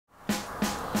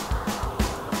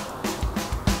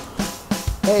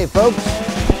Hey folks,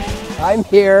 I'm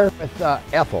here with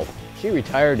Ethel. She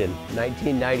retired in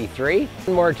 1993.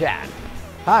 One more time.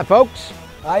 Hi folks,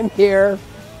 I'm here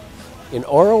in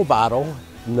Oro Vado,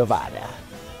 Nevada,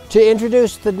 to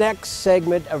introduce the next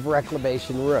segment of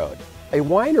Reclamation Road. A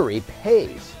winery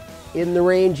pays in the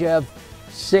range of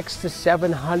 $600 to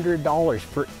 $700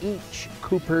 for each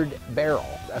coopered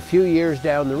barrel. A few years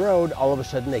down the road, all of a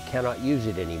sudden they cannot use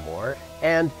it anymore.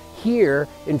 And here,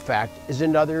 in fact, is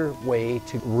another way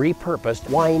to repurpose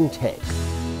wine tank.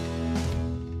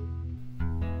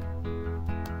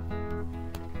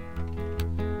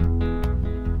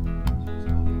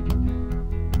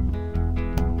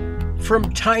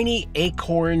 From tiny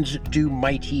acorns do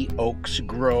mighty oaks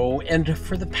grow, and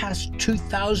for the past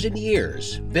 2,000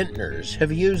 years, vintners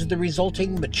have used the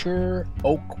resulting mature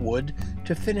oak wood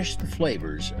to finish the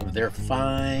flavors of their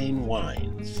fine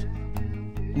wines.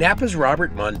 Napa's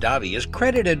Robert Mondavi is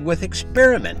credited with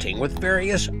experimenting with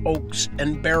various oaks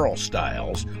and barrel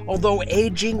styles, although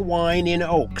aging wine in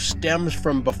oak stems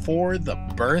from before the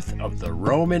birth of the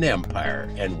Roman Empire,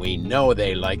 and we know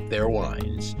they like their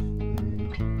wines.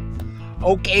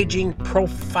 Oak aging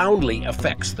profoundly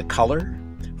affects the color,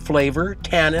 flavor,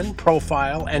 tannin,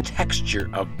 profile, and texture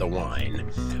of the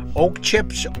wine. Oak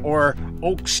chips or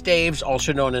oak staves,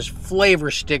 also known as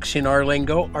flavor sticks in our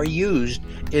lingo, are used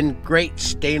in great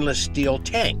stainless steel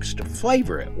tanks to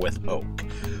flavor it with oak.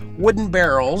 Wooden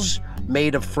barrels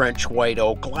made of French white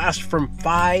oak last from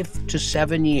 5 to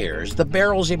 7 years, the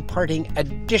barrels imparting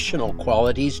additional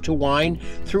qualities to wine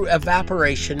through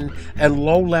evaporation and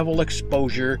low-level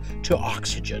exposure to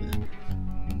oxygen.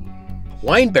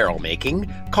 Wine barrel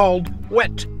making, called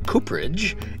wet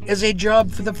cooperage, is a job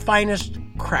for the finest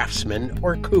craftsman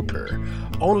or cooper.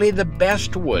 Only the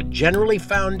best wood, generally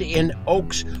found in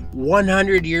oaks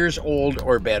 100 years old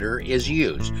or better, is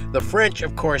used. The French,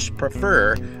 of course,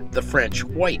 prefer the French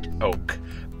white oak,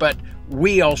 but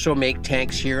we also make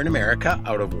tanks here in America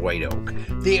out of white oak.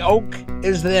 The oak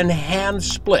is then hand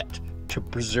split to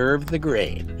preserve the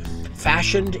grain,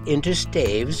 fashioned into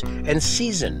staves and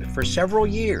seasoned for several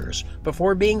years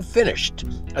before being finished,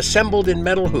 assembled in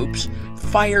metal hoops,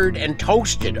 fired and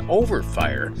toasted over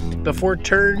fire before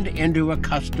turned into a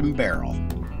custom barrel.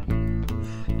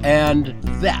 And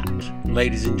that,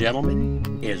 ladies and gentlemen,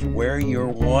 is where your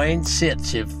wine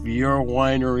sits if your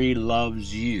winery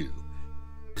loves you.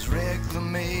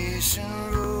 Reclamation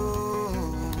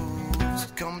roads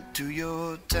come to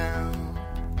your town.